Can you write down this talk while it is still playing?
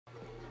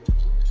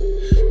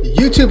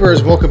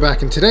YouTubers, welcome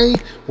back, and today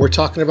we're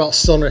talking about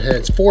cylinder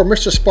heads for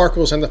Mr.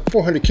 Sparkles and the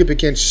 400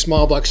 cubic inch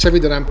small block Chevy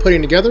that I'm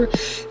putting together.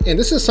 And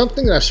this is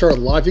something that I'm sure a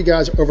lot of you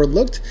guys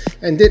overlooked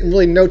and didn't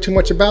really know too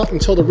much about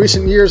until the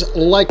recent years.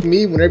 Like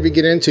me, whenever you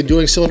get into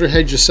doing cylinder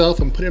heads yourself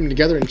and putting them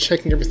together and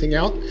checking everything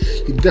out,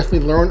 you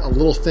definitely learn a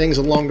little things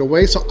along the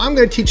way. So I'm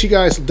going to teach you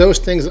guys those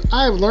things that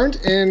I've learned,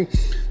 and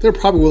there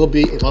probably will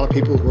be a lot of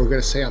people who are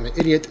going to say I'm an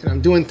idiot and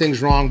I'm doing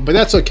things wrong, but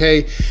that's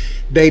okay.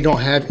 They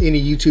don't have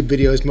any YouTube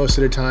videos most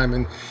of the time,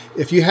 and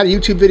if you had a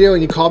YouTube video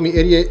and you called me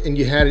idiot and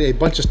you had a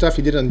bunch of stuff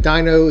you did on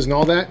dynos and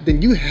all that, then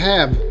you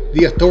have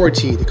the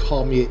authority to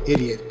call me an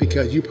idiot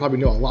because you probably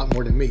know a lot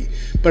more than me.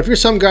 But if you're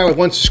some guy with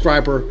 1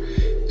 subscriber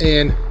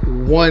and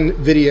 1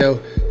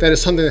 video that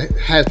is something that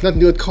has nothing to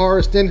do with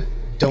cars, then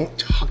don't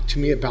talk to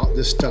me about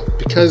this stuff,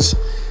 because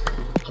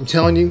I'm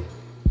telling you,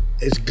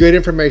 it's good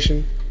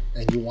information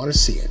and you want to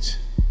see it.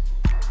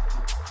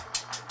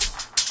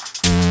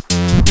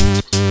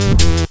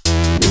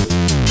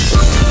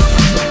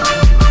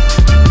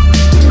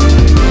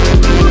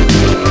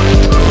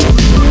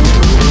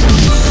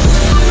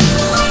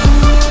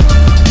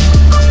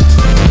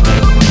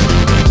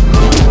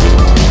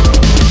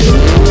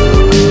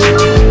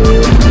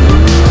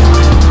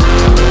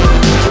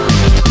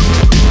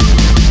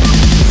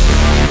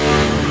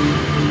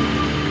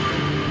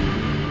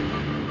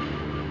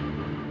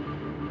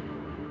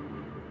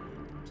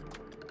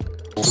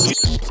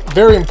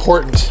 Very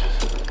important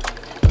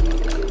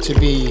to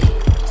be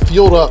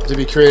fueled up, to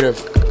be creative.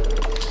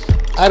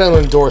 I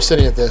don't endorse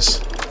any of this,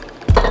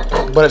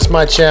 but it's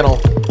my channel,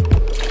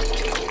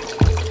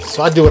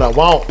 so I do what I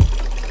want.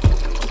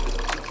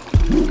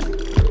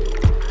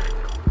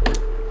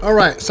 All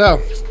right, so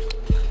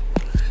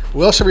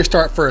where should we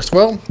start first?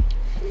 Well,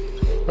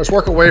 let's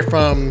work our way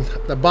from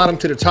the bottom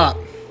to the top.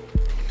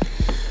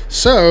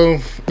 So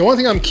the one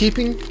thing I'm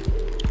keeping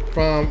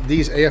from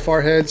these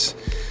AFR heads,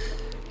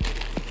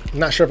 I'm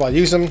not sure if I'll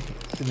use them.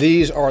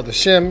 These are the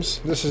shims.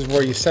 This is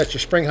where you set your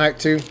spring height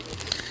to.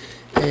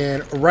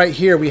 And right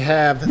here we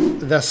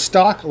have the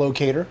stock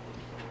locator.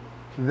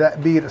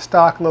 That be the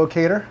stock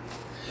locator.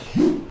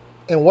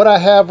 And what I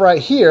have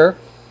right here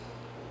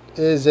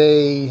is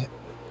a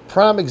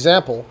prime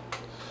example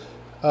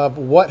of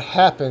what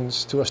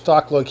happens to a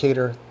stock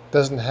locator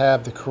doesn't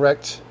have the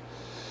correct,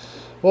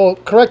 well,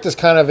 correct is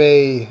kind of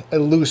a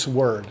loose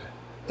word.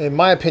 In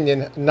my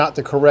opinion, not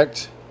the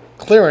correct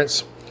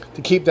clearance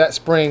to keep that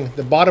spring,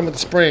 the bottom of the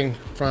spring,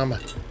 from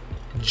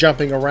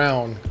jumping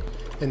around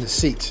in the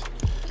seat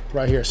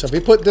right here. So if we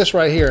put this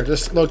right here,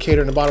 this locator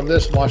in the bottom of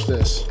this, watch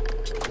this.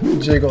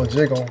 Jiggle,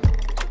 jiggle,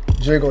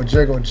 jiggle,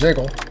 jiggle,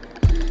 jiggle.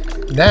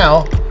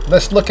 Now,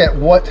 let's look at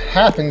what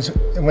happens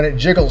when it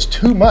jiggles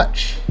too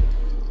much.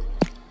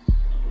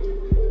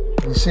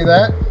 You see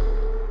that?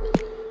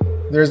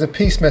 There's a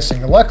piece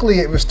missing. Luckily,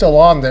 it was still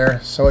on there,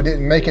 so it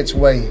didn't make its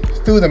way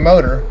through the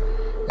motor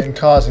and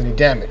cause any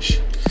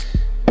damage.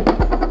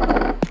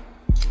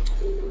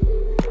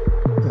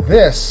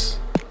 This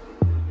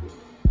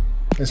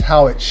is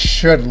how it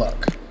should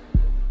look.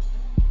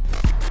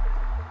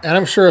 And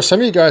I'm sure some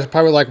of you guys are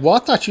probably like, well, I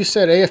thought you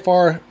said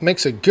AFR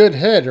makes a good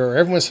head, or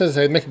everyone says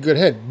they make a good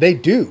head. They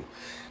do.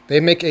 They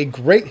make a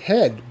great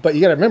head, but you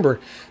got to remember,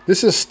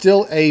 this is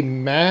still a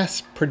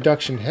mass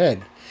production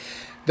head.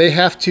 They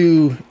have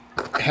to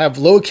have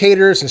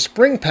locators and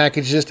spring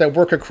packages that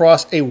work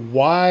across a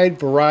wide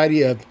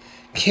variety of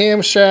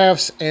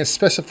camshafts and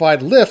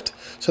specified lift,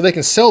 so they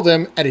can sell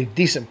them at a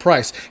decent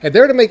price. If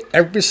they're to make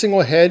every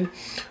single head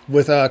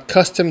with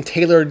custom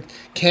tailored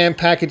cam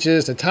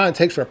packages, the time it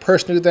takes for a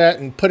person to do that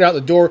and put it out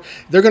the door,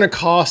 they're going to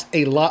cost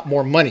a lot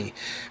more money.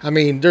 I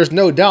mean, there's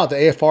no doubt the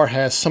AFR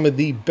has some of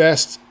the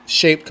best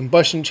shaped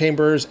combustion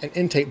chambers and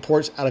intake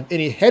ports out of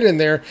any head in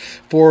there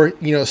for,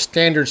 you know,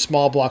 standard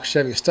small block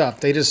Chevy stuff.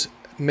 They just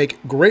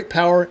make great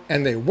power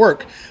and they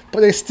work,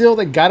 but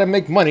they got to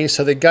make money,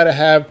 so they got to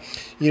have,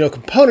 you know,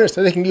 components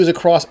that they can use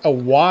across a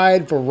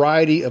wide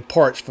variety of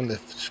parts, from the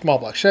small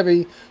block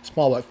Chevy,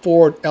 small block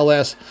Ford,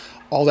 LS,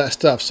 all that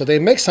stuff. So they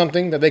make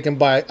something that they can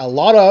buy a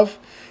lot of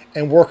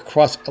and work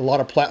across a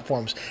lot of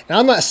platforms. And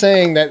I'm not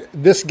saying that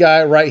this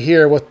guy right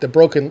here with the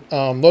broken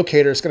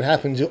locator is going to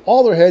happen to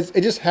all their heads.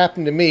 It just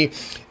happened to me,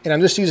 and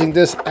I'm just using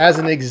this as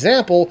an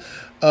example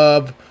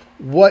of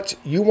what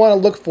you want to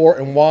look for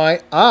and why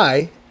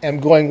I am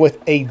going with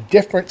a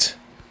different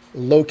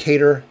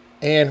locator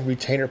and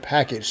retainer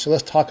package. So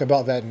let's talk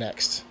about that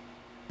next.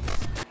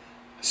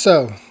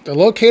 So the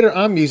locator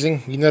I'm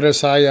using, you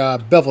notice I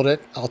beveled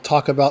it. I'll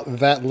talk about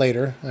that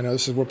later. I know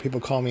this is where people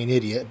call me an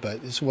idiot,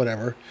 but it's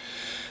whatever.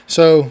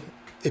 So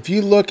if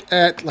you look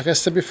at, like I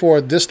said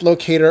before, this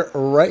locator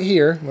right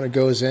here, when it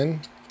goes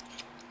in,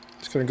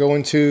 it's going to go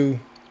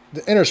into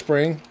the inner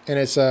spring, and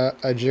it's a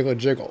jiggle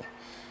jiggle.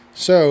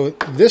 So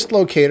this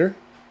locator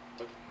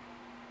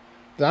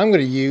that I'm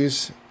going to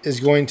use is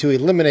going to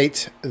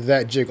eliminate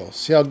that jiggle.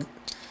 See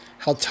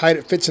how tight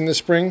it fits in the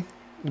spring,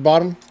 the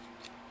bottom?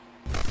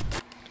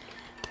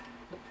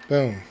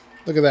 Boom.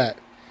 Look at that.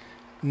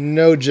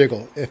 No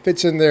jiggle. It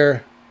fits in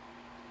there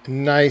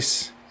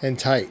nice and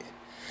tight.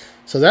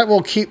 So that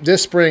will keep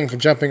this spring from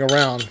jumping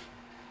around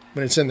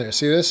when it's in there.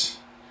 See this?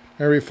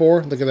 Remember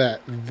before? Look at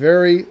that.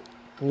 Very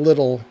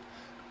little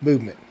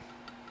movement.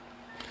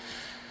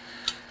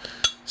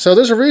 So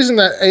there's a reason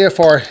that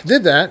AFR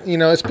did that. You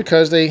know, it's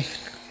because they,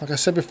 like I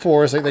said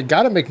before, it's like they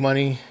got to make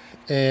money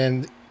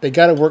and they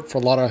got to work for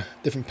a lot of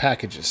different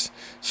packages.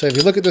 So if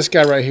you look at this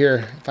guy right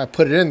here, if I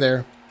put it in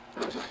there,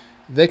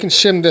 they can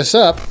shim this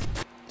up.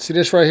 See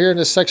this right here,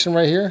 this section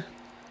right here?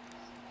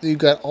 You've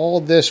got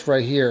all this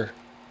right here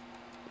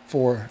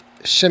for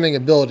shimming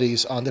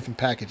abilities on different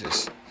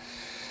packages.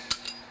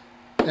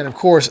 And of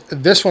course,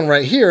 this one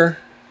right here,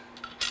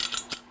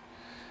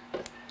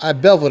 I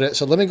beveled it.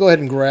 So let me go ahead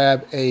and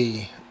grab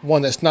a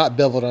one that's not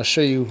beveled. I'll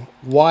show you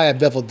why I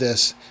beveled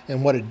this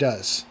and what it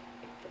does.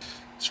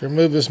 So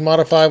remove this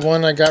modified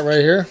one I got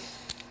right here.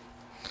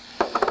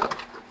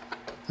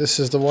 This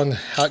is the one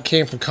how it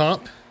came from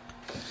comp.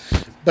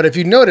 But if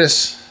you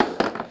notice,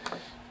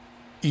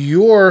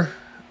 your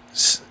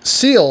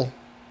seal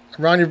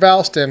around your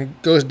valve stem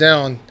goes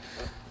down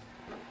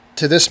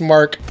to this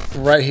mark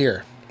right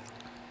here.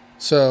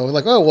 So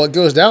like, oh, well, it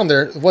goes down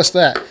there. What's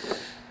that?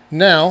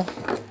 Now,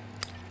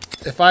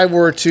 if I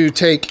were to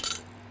take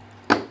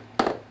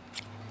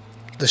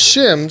the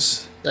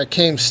shims that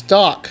came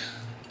stock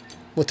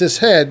with this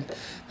head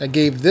that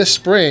gave this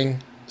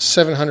spring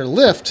 700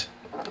 lift,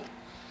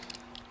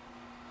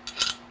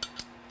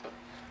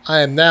 I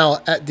am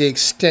now at the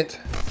extent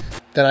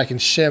that I can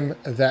shim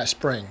that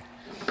spring.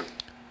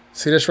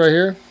 See this right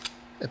here?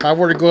 If I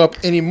were to go up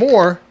any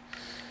more,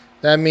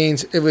 that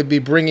means it would be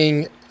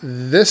bringing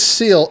this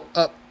seal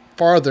up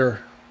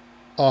farther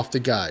off the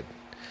guide.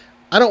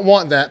 I don't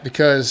want that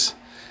because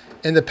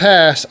in the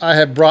past I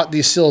have brought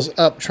these seals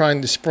up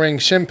trying to spring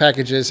shim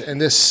packages,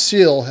 and this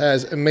seal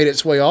has made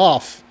its way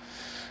off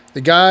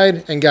the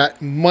guide and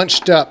got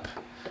munched up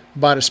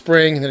by the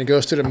spring, and then it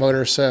goes through the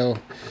motor. So,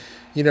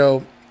 you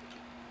know,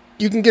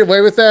 you can get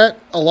away with that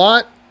a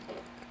lot,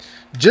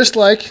 just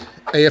like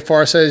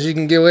AFR says you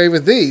can get away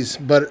with these.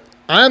 But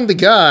I'm the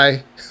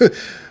guy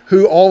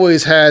who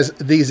always has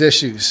these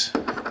issues.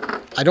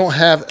 I don't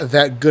have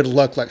that good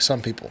luck like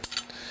some people,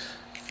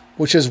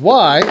 which is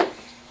why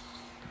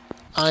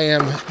I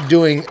am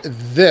doing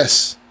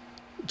this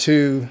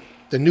to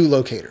the new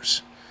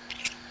locators.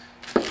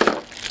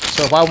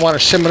 So if I want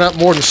to shim it up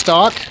more than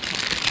stock,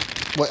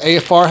 what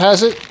AFR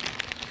has it,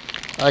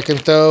 I can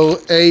throw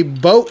a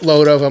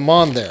boatload of them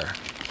on there.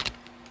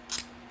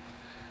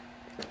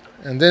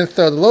 And then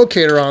throw the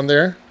locator on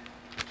there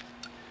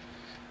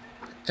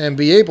and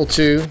be able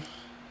to,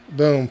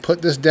 boom,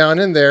 put this down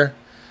in there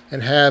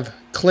and have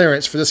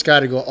clearance for this guy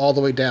to go all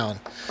the way down.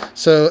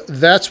 So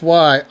that's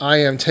why I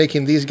am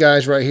taking these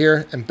guys right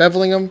here and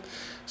beveling them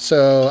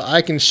so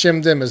I can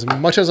shim them as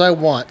much as I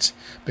want,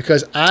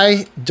 because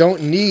I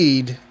don't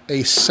need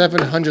a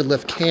 700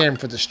 lift cam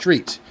for the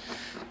street.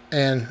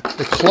 And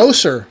the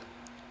closer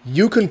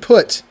you can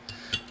put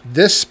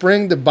this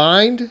spring to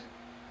bind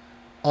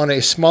on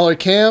a smaller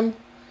cam,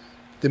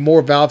 the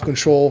more valve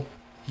control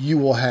you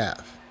will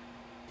have.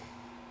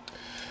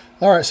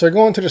 All right, so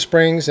going to the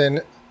springs,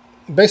 and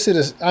basically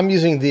this, I'm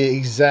using the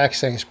exact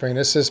same spring.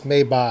 This is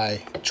made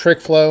by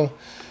Trick Flow.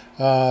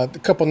 A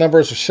couple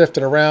numbers are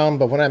shifted around,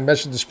 but when I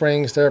measured the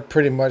springs, they're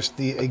pretty much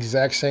the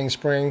exact same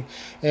spring.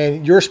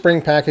 And your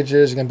spring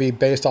packages are going to be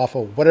based off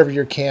of whatever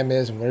your cam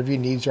is and whatever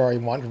your needs are you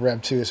want to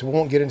rev to. So we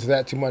won't get into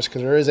that too much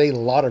because there is a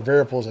lot of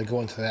variables that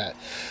go into that.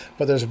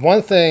 But there's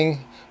one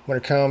thing when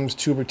it comes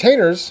to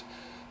retainers.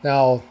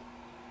 Now,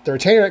 the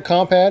retainer that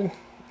comp had,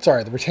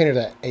 sorry, the retainer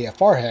that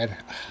AFR had,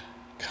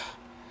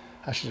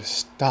 I should just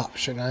stop,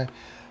 shouldn't I?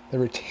 The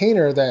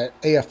retainer that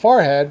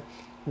AFR had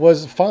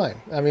was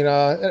fine. I mean,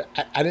 I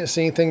didn't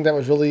see anything that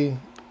was really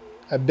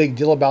a big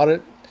deal about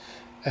it.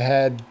 It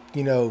had,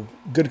 you know,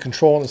 good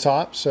control on the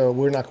top, so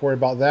we're not going to worry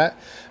about that.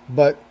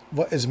 But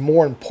what is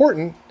more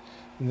important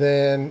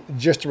than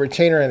just the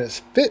retainer and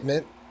its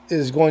fitment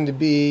is going to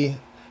be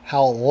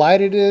how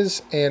light it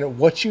is and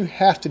what you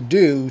have to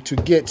do to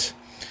get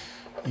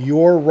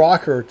your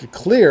rocker to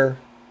clear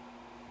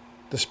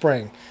the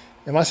spring.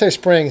 And when I say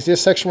springs,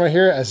 this section right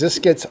here, as this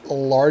gets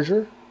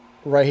larger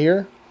right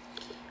here,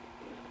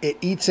 it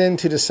eats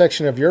into the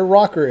section of your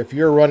rocker if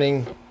you're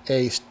running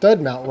a stud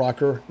mount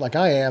rocker like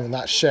I am, and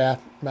not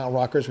shaft mount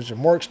rockers, which are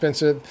more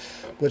expensive,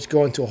 which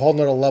go into a whole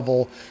nother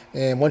level.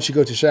 And once you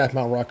go to shaft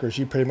mount rockers,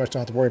 you pretty much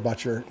don't have to worry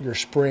about your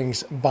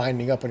springs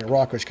binding up on your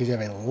rockers because you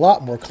have a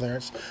lot more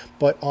clearance.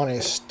 But on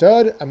a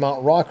stud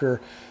mount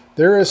rocker,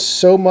 there is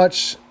so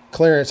much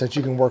clearance that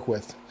you can work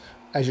with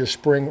as your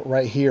spring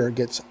right here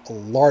gets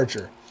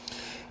larger.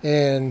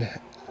 And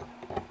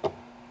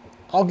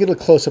I'll get a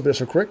close-up of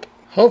this real quick.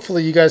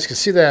 Hopefully you guys can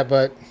see that,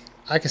 but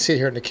I can see it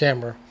here in the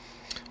camera.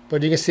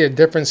 But you can see a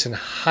difference in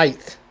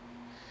height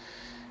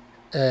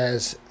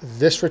as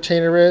this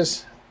retainer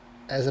is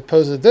as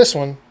opposed to this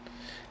one,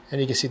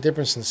 and you can see a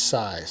difference in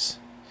size.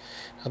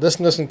 Now this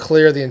one doesn't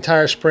clear the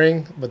entire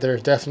spring, but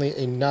there's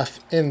definitely enough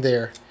in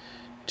there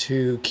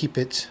to keep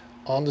it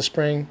on the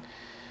spring.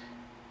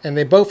 And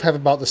they both have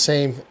about the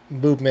same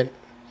movement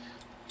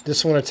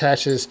This one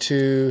attaches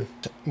to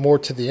more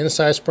to the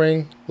inside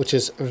spring, which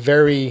is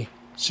very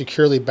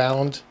securely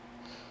bound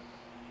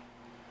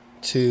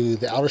to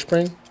the outer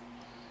spring.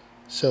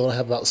 So it'll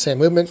have about the same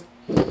movement.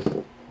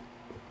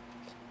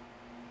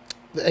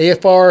 The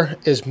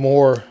AFR is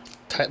more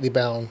tightly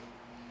bound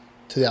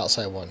to the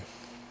outside one.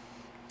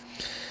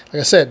 Like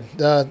I said,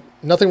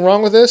 nothing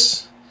wrong with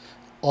this.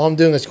 All I'm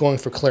doing is going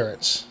for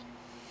clearance.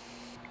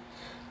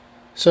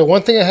 So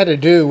one thing I had to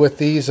do with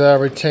these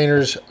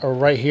retainers are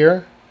right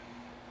here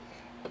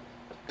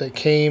that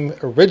came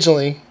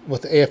originally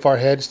with the AFR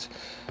heads,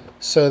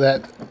 so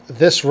that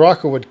this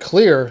rocker would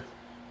clear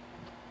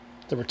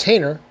the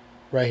retainer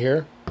right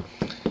here.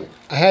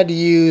 I had to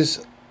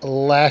use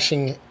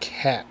lashing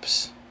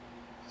caps,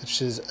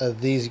 which is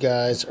these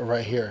guys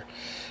right here.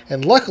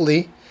 And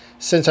luckily,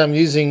 since I'm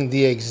using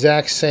the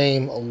exact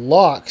same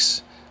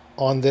locks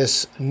on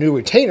this new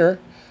retainer,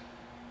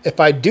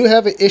 if I do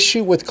have an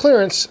issue with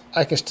clearance,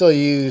 I can still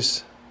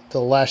use the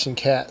lashing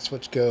caps,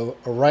 which go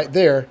right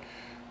there,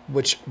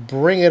 which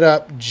bring it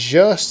up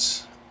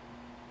just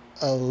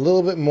a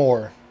little bit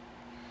more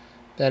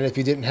than if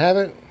you didn't have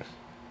it.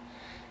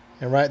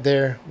 And right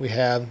there we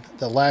have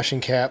the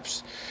lashing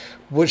caps,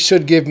 which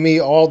should give me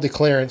all the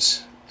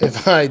clearance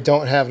if I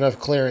don't have enough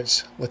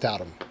clearance without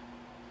them.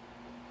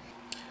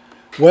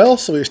 Well,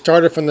 so we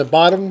started from the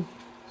bottom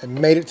and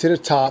made it to the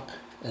top,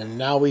 and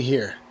now we're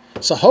here.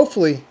 So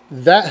hopefully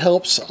that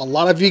helps a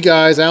lot of you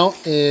guys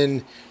out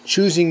in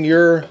choosing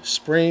your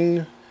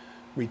spring,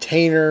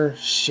 retainer,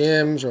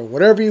 shims, or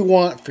whatever you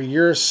want for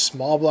your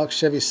small block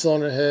Chevy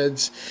cylinder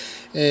heads.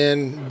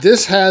 And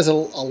this has a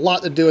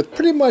lot to do with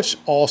pretty much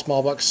all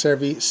small block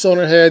Chevy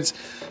cylinder heads,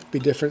 be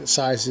different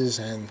sizes,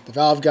 and the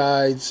valve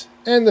guides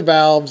and the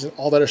valves and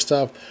all that other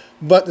stuff.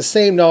 But the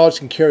same knowledge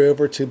can carry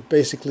over to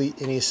basically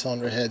any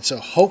cylinder head. So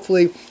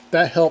hopefully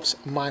that helps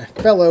my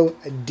fellow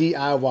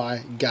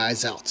DIY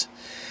guys out.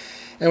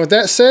 And with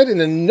that said, in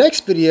the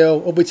next video,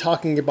 we'll be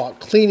talking about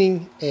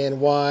cleaning and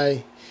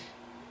why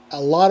a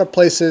lot of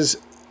places,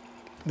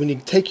 when you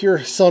take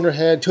your cylinder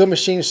head to a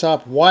machine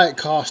shop, why it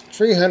costs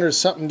 $300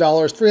 something,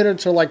 $300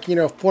 to like,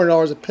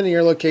 $400, depending on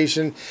your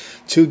location,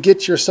 to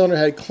get your cylinder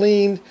head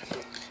cleaned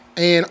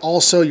and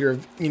also your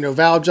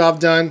valve job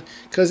done,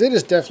 because it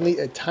is definitely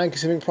a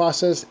time-consuming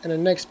process. In the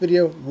next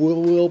video,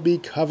 we'll be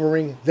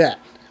covering that.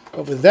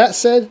 But with that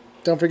said,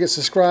 don't forget to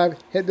subscribe,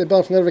 hit the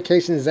bell for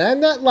notifications,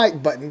 and that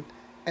like button.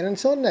 And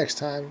until next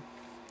time,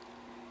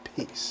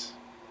 peace.